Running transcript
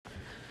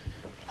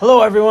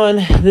Hello everyone,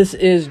 this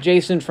is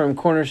Jason from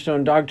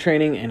Cornerstone Dog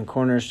Training and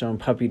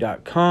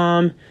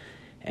CornerstonePuppy.com,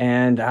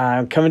 and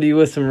I'm coming to you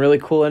with some really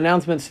cool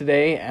announcements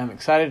today. I'm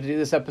excited to do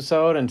this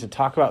episode and to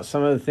talk about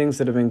some of the things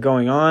that have been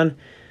going on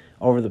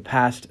over the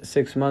past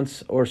 6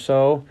 months or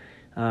so.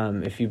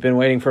 If you've been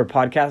waiting for a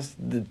podcast,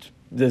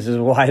 this is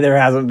why there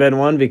hasn't been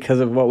one, because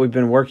of what we've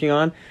been working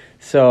on.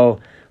 So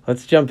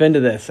let's jump into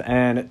this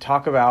and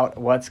talk about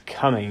what's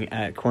coming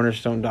at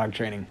Cornerstone Dog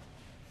Training.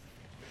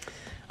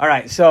 All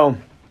right, so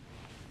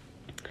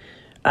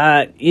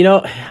we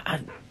don't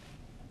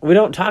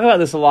talk about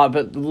this a lot,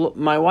 but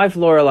my wife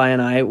Lorelai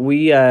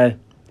and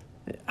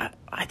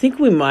I think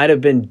we might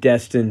have been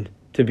destined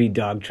to be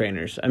dog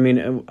trainers. I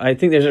mean, I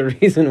think there's a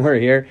reason we're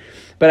here,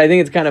 but I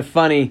think it's kind of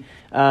funny.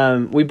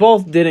 We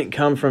both didn't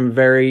come from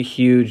very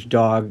huge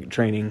dog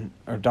training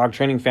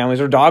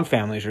families, or dog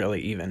families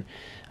really even.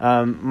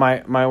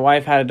 My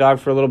wife had a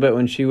dog for a little bit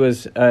when she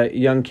was a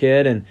young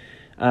kid, and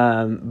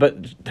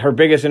but her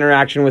biggest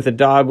interaction with a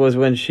dog was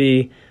when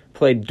she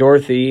played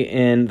Dorothy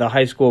in the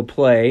high school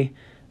play,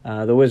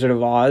 The Wizard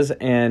of Oz,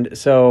 and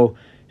so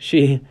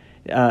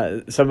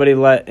somebody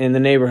in the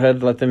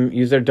neighborhood let them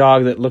use their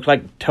dog that looked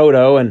like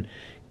Toto, and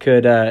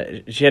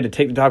she had to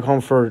take the dog home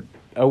for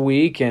a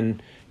week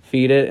and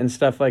feed it and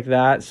stuff like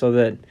that, so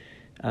that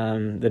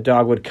the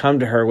dog would come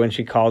to her when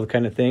she called,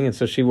 kind of thing. And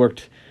so she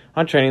worked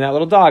on training that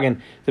little dog.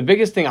 And the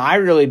biggest thing I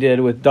really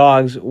did with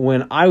dogs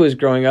when I was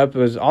growing up, it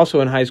was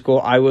also in high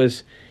school. I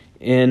was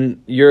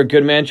in You're a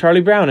Good Man,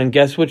 Charlie Brown, and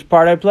guess which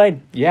part I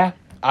played? Yeah,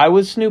 I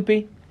was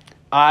Snoopy.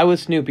 I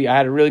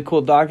had a really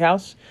cool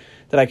doghouse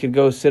that I could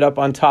go sit up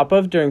on top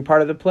of during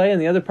part of the play,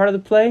 and the other part of the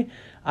play,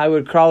 I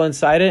would crawl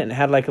inside it and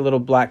had like a little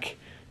black,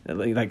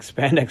 like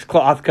spandex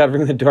cloth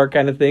covering the door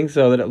kind of thing,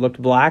 so that it looked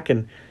black,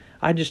 and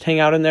I'd just hang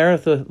out in there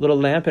with a little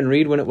lamp and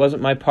read when it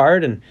wasn't my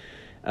part, and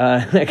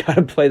I got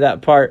to play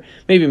that part.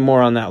 Maybe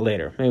more on that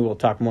later. Maybe we'll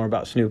talk more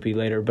about Snoopy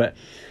later, but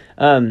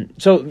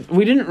so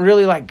we didn't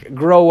really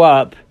grow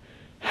up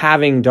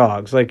having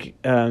dogs.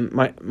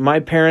 My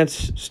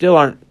parents still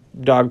aren't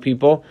dog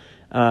people.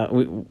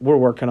 We're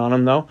working on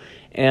them though.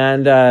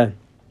 And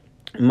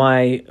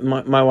my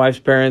wife's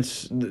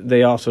parents,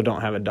 they also don't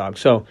have a dog.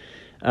 So,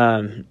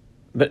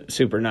 but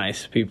super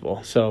nice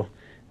people. So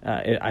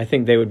I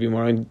think they would be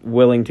more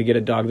willing to get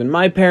a dog than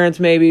my parents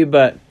maybe,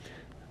 but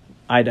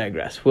I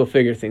digress. We'll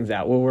figure things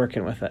out. We're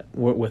working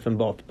with them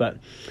both. But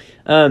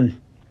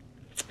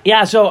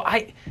yeah, so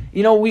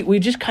we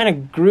just kind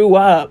of grew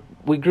up.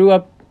 We grew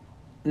up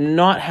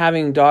not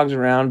having dogs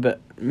around, but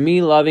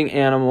me loving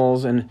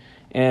animals and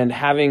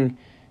having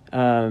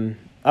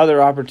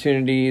other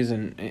opportunities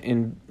and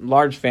in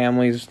large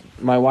families.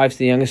 My wife's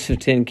the youngest of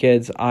 10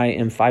 kids. I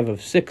am 5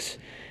 of 6.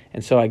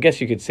 And so I guess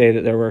you could say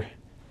that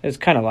it's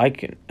kind of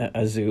like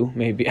a zoo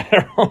maybe at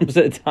our homes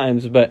at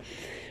times, but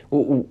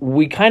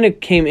we kind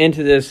of came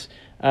into this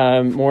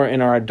more in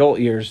our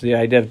adult years, the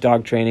idea of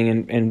dog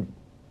training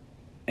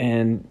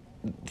and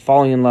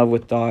falling in love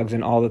with dogs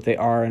and all that they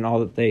are and all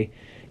that they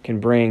can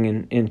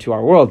bring into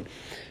our world.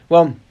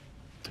 Well,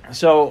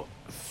 so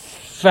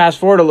fast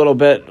forward a little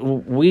bit,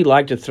 we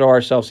like to throw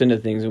ourselves into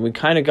things, and we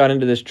kind of got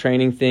into this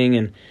training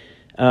thing,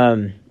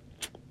 and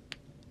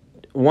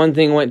one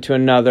thing went to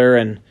another,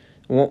 and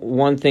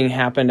one thing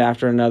happened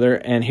after another,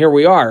 and here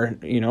we are,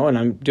 and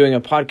I'm doing a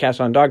podcast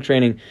on dog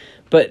training.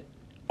 But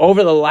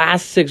over the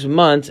last 6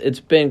 months, it's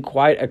been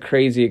quite a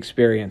crazy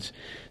experience.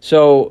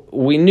 So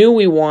we knew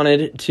we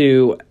wanted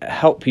to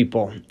help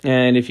people.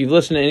 And if you've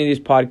listened to any of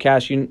these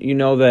podcasts, you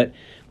know that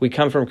we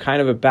come from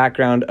kind of a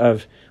background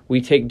of,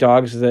 we take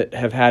dogs that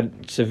have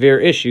had severe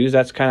issues.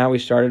 That's kind of how we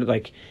started,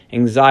 like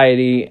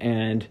anxiety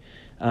and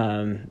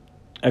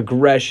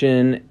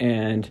aggression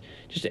and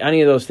just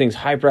any of those things,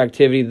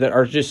 hyperactivity, that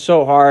are just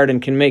so hard and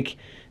can make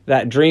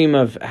that dream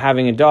of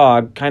having a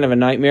dog kind of a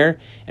nightmare.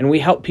 And we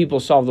help people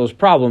solve those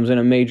problems in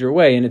a major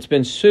way. And it's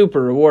been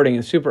super rewarding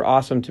and super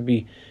awesome to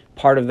be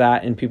part of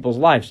that in people's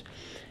lives.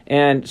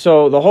 And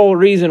so the whole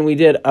reason we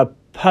did a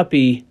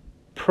puppy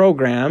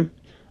program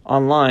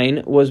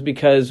online was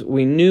because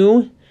we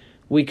knew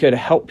we could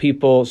help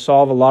people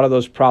solve a lot of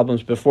those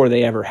problems before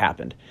they ever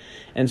happened.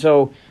 And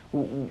so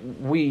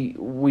we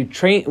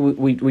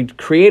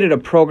created a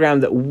program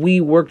that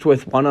we worked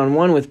with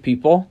one-on-one with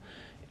people,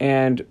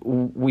 and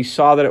we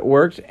saw that it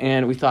worked,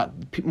 and we thought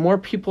more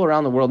people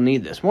around the world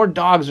need this. More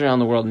dogs around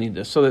the world need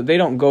this, so that they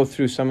don't go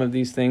through some of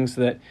these things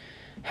that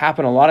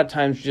happen a lot of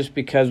times just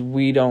because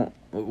we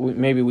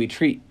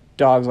treat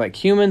dogs like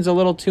humans a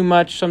little too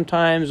much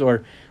sometimes,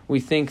 or we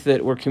think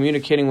that we're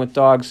communicating with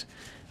dogs,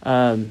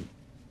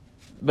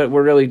 but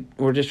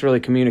we're just really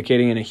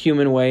communicating in a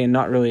human way and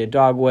not really a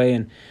dog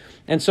way.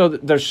 And so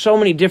there's so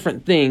many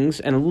different things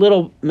and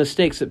little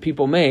mistakes that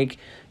people make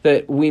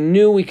that we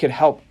knew we could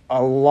help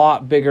a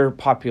lot bigger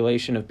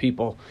population of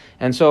people.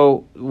 And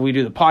so we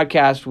do the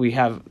podcast. We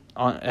have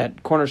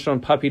at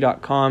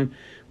CornerstonePuppy.com,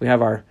 we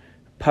have our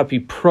puppy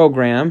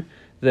program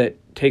that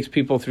takes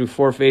people through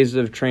 4 phases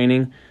of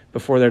training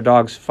before their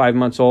dog's 5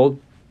 months old.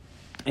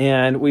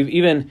 And we've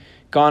even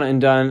gone and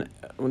done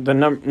the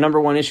number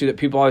one issue that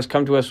people always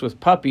come to us with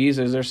puppies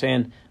is they're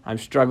saying, I'm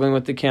struggling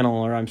with the kennel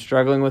or I'm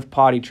struggling with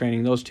potty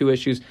training, those two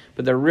issues,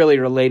 but they're really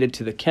related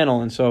to the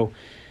kennel. And so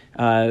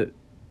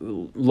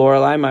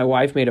Lorelei, my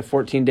wife, made a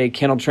 14-day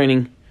kennel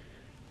training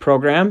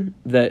program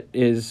that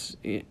is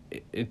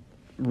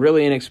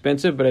really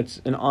inexpensive, but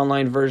it's an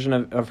online version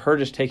of her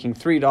just taking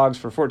 3 dogs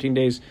for 14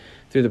 days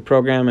through the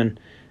program. And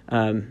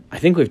I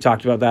think we've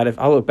talked about that. If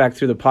I'll look back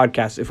through the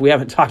podcast, if we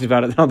haven't talked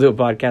about it, then I'll do a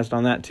podcast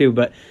on that too.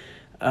 But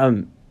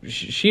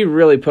she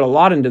really put a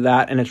lot into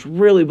that, and it's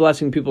really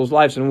blessing people's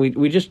lives. And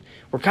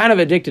we're kind of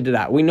addicted to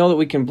that. We know that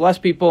we can bless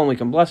people and we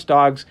can bless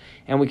dogs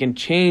and we can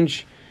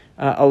change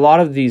a lot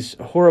of these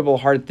horrible,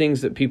 hard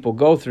things that people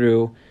go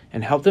through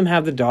and help them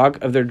have the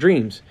dog of their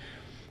dreams.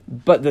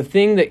 But the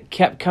thing that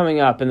kept coming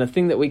up and the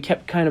thing that we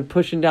kept kind of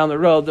pushing down the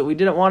road that we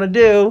didn't want to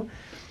do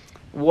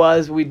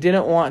was we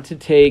didn't want to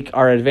take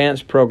our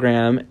advanced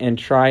program and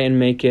try and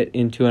make it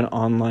into an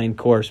online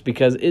course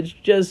because it's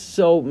just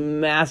so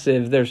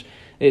massive.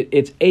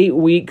 It's 8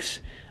 weeks.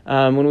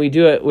 When we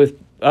do it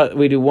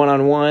we do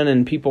one-on-one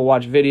and people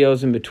watch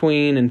videos in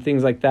between and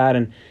things like that.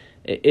 And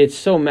it's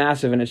so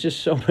massive and it's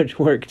just so much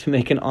work to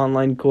make an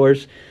online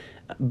course.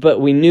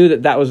 But we knew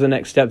that was the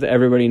next step that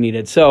everybody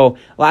needed. So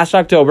last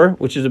October,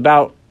 which is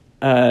about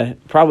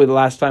probably the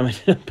last time I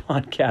did a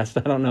podcast,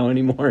 I don't know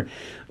anymore,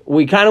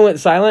 we kind of went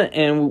silent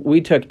and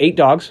we took 8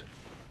 dogs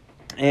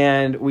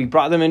and we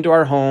brought them into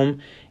our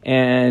home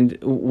and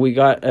we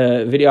got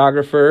a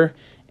videographer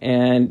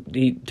and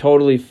he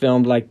totally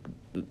filmed like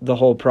the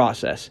whole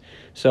process.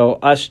 So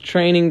us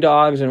training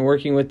dogs and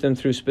working with them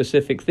through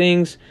specific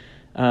things,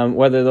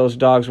 whether those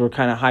dogs were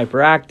kind of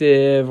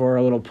hyperactive or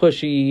a little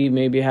pushy,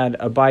 maybe had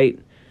a bite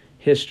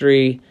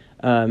history,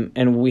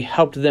 and we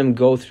helped them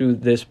go through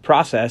this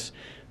process.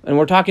 And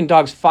we're talking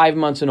dogs 5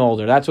 months and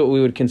older. That's what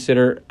we would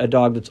consider a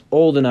dog that's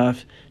old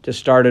enough to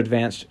start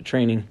advanced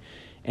training.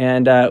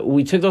 And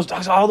we took those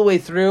dogs all the way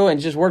through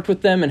and just worked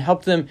with them and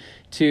helped them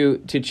to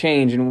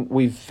change. And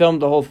we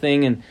filmed the whole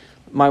thing. And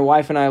my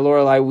wife and I,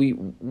 Lorelei,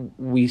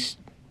 we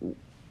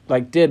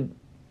like did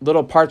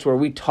little parts where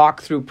we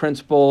talk through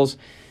principles,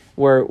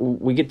 where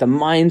we get the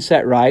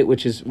mindset right,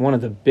 which is one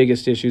of the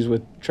biggest issues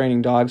with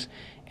training dogs.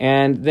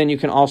 And then you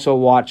can also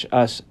watch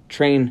us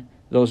train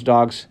those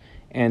dogs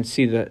and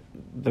see the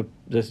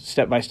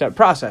step-by-step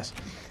process.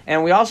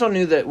 And we also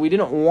knew that we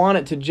didn't want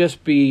it to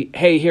just be,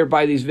 hey, here,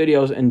 buy these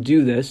videos and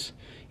do this,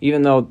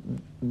 even though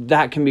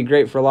that can be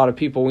great for a lot of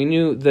people. We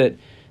knew that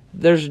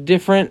there's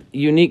different,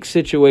 unique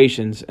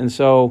situations. And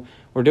so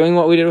we're doing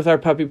what we did with our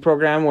puppy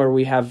program where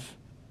we have,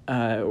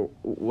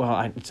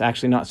 it's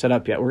actually not set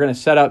up yet. We're going to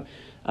set up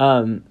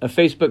a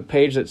Facebook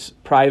page that's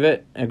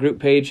private, a group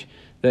page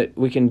that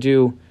we can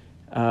do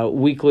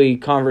weekly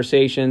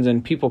conversations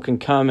and people can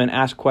come and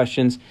ask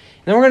questions. And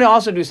then we're going to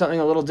also do something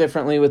a little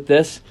differently with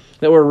this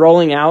that we're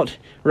rolling out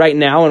right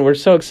now, and we're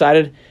so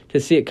excited to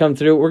see it come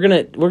through. We're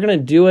gonna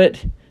do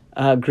it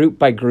group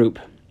by group,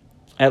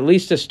 at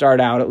least to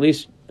start out, at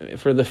least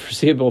for the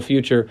foreseeable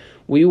future.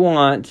 We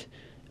want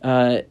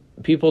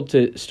people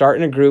to start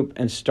in a group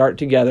and start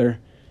together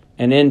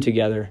and end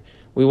together.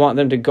 We want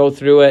them to go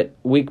through it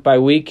week by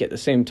week at the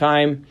same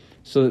time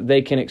so that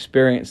they can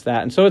experience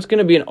that. And so it's going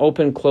to be an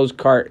open, closed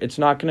cart. It's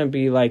not going to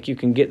be like you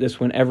can get this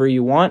whenever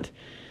you want.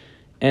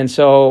 And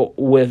so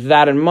with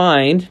that in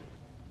mind,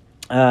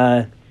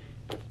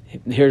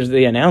 here's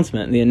the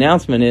announcement. The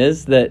announcement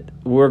is that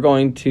we're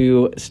going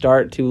to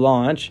start to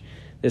launch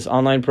this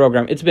online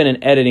program. It's been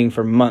in editing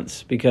for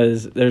months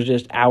because there's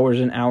just hours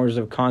and hours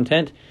of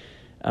content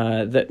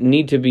that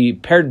need to be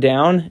pared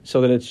down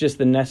so that it's just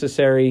the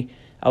necessary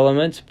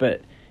elements.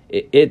 But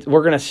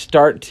we're going to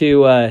start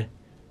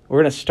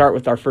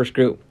with our first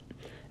group.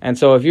 And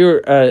so if you're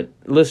a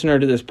listener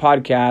to this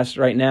podcast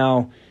right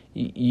now,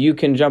 you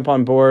can jump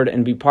on board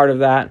and be part of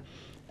that.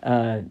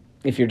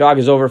 If your dog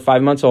is over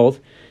 5 months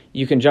old,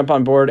 you can jump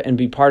on board and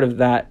be part of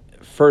that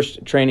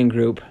first training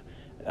group.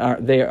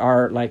 They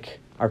are like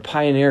our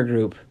pioneer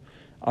group,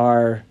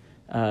 our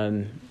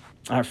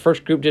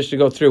first group just to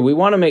go through. We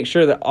want to make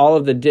sure that all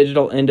of the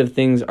digital end of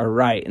things are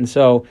right. And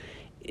so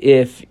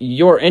if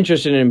you're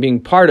interested in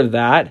being part of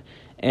that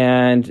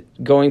and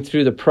going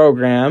through the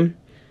program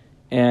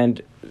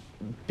and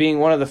being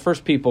one of the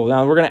first people,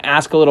 now we're going to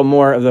ask a little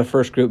more of the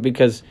first group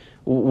because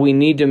we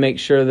need to make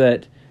sure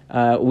that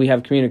we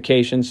have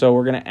communication. So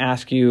we're going to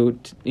ask you,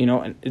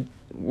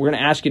 we're going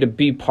to ask you to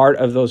be part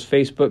of those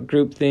Facebook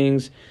group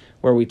things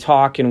where we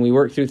talk and we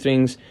work through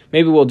things.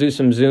 Maybe we'll do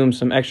some Zooms,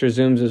 some extra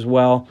Zooms as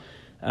well,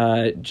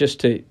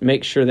 just to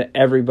make sure that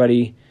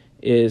everybody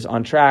is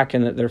on track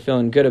and that they're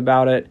feeling good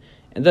about it,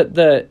 and that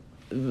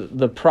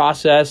the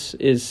process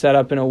is set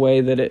up in a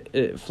way that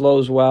it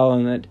flows well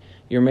and that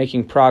you're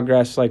making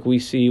progress like we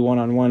see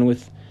one-on-one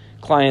with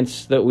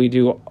clients that we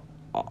do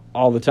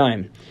all the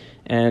time.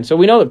 And so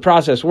we know the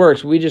process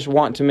works. We just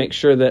want to make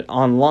sure that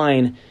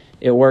online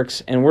it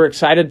works, and we're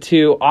excited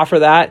to offer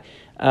that.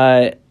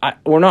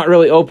 We're not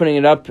really opening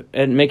it up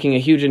and making a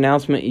huge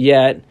announcement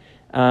yet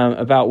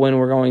about when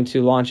we're going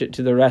to launch it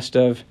to the rest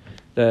of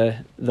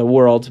the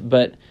world,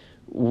 but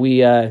we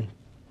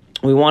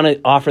we want to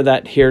offer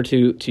that here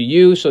to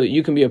you so that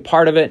you can be a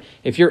part of it.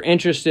 If you're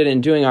interested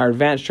in doing our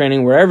advanced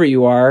training wherever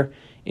you are,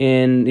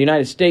 in the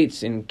United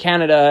States, in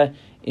Canada,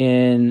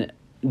 in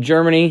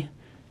Germany.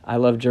 I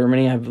love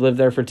Germany. I've lived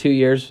there for 2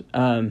 years.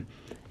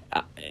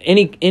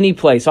 Any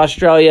place,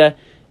 Australia,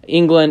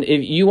 England.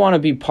 If you want to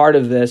be part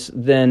of this,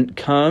 then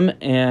come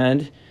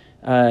and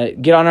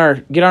get on our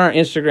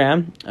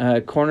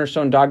Instagram,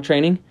 Cornerstone Dog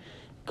Training.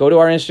 Go to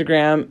our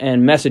Instagram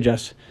and message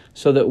us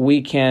so that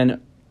we can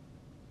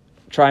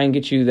try and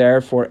get you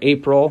there for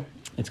April.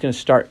 It's going to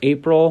start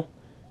April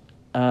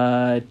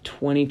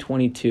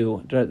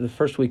 2022, the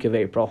first week of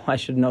April. I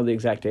should know the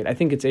exact date. I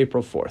think it's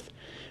April 4th.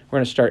 We're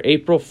going to start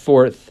April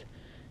 4th,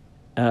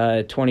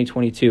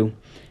 2022.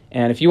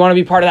 And if you want to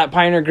be part of that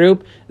pioneer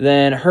group,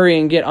 then hurry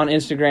and get on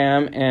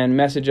Instagram and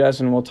message us,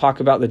 and we'll talk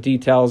about the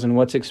details and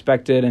what's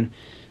expected and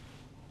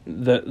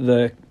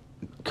the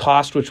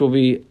cost, which will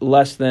be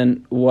less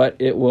than what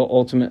it will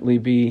ultimately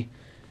be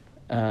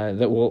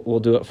that we'll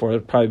do it for.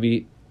 It'll probably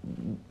be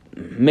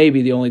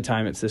maybe the only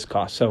time it's this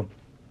cost. So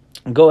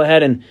go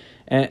ahead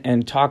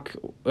and talk,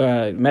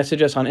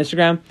 message us on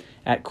Instagram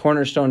at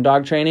Cornerstone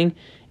Dog Training,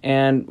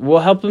 and we'll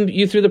help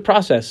you through the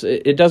process.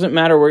 It doesn't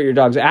matter where your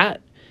dog's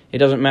at. It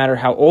doesn't matter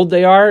how old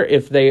they are.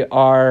 If they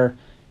are,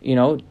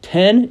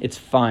 10, it's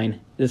fine.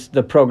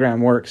 The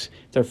program works.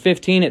 If they're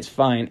 15, it's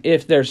fine.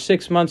 If they're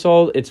 6 months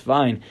old, it's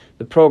fine.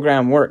 The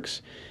program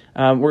works.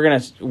 We're going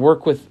to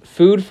work with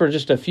food for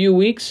just a few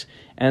weeks,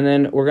 and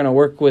then we're going to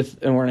we're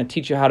going to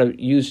teach you how to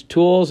use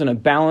tools in a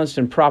balanced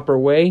and proper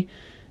way.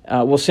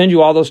 We'll send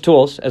you all those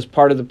tools as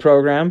part of the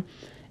program,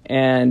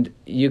 and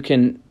you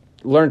can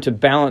learn to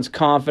balance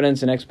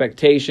confidence and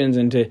expectations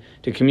and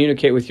to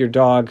communicate with your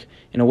dog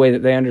in a way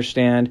that they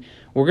understand.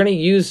 We're going to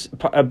use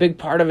a big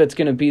part of it's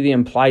going to be the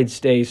implied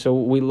stay. So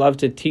we love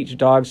to teach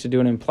dogs to do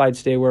an implied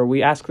stay where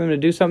we ask them to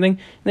do something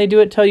and they do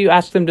it till you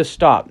ask them to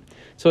stop.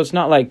 So it's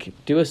not like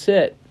do a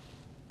sit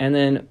and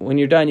then when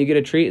you're done you get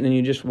a treat and then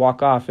you just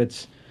walk off.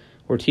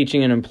 We're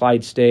teaching an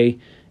implied stay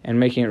and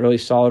making it really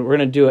solid. We're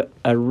going to do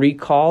a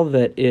recall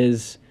that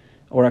is,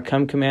 or a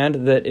come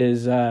command that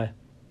is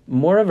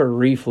more of a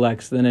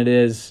reflex than it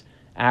is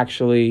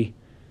actually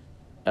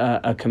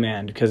a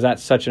command, because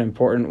that's such an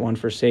important one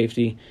for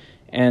safety.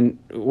 And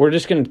we're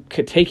just going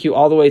to take you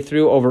all the way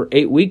through over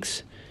 8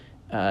 weeks.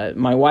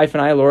 My wife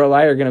and I,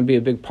 Lorelei, are going to be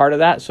a big part of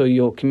that, so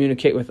you'll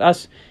communicate with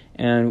us,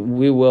 and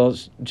we will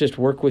just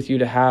work with you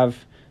to have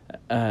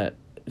to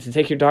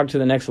take your dog to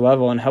the next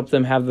level and help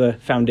them have the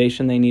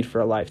foundation they need for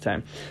a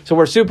lifetime. So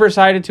we're super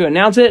excited to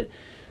announce it,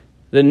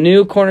 the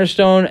new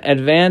Cornerstone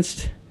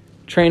Advanced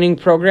Training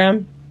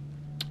Program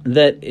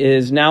that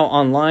is now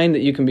online that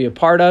you can be a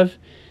part of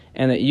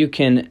and that you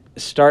can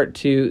start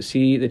to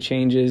see the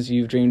changes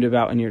you've dreamed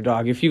about in your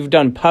dog. If you've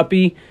done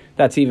puppy,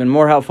 that's even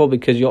more helpful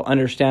because you'll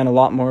understand a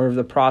lot more of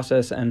the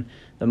process and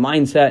the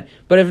mindset.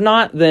 But if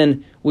not,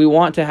 then we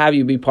want to have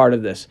you be part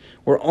of this.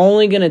 We're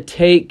only going to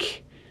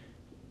take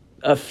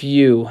a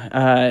few,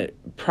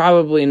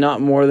 probably not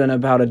more than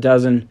about a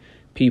dozen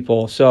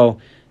people. So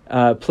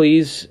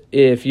please,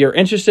 if you're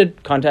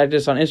interested, contact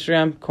us on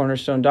Instagram,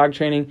 Cornerstone Dog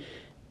Training.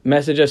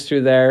 Message us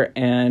through there,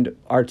 and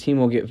our team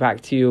will get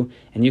back to you,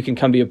 and you can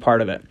come be a part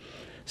of it.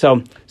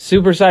 So,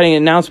 super exciting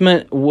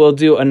announcement. We'll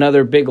do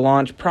another big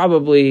launch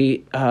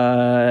probably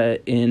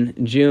in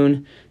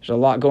June. There's a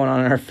lot going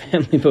on in our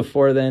family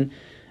before then.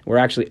 We're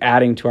actually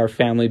adding to our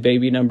family.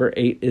 Baby number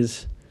 8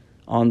 is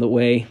on the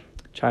way.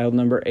 Child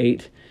number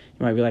 8.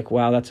 You might be like,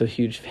 wow, that's a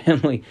huge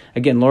family.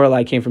 Again,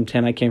 Lorelei came from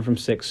 10, I came from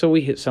 6, so we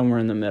hit somewhere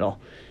in the middle.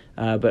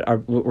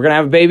 But we're going to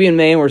have a baby in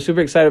May, and we're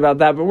super excited about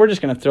that, but we're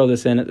just going to throw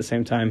this in at the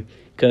same time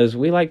because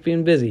we like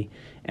being busy,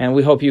 and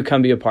we hope you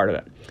come be a part of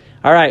it.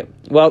 All right,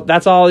 well,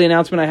 that's all the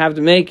announcement I have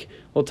to make.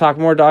 We'll talk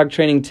more dog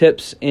training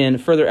tips in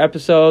further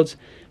episodes,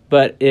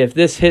 but if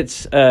this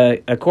hits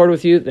a chord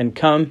with you, then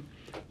come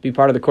be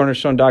part of the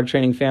Cornerstone Dog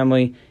Training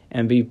family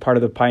and be part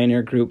of the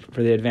Pioneer Group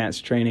for the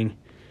advanced training,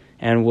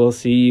 and we'll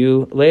see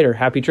you later.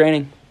 Happy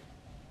training.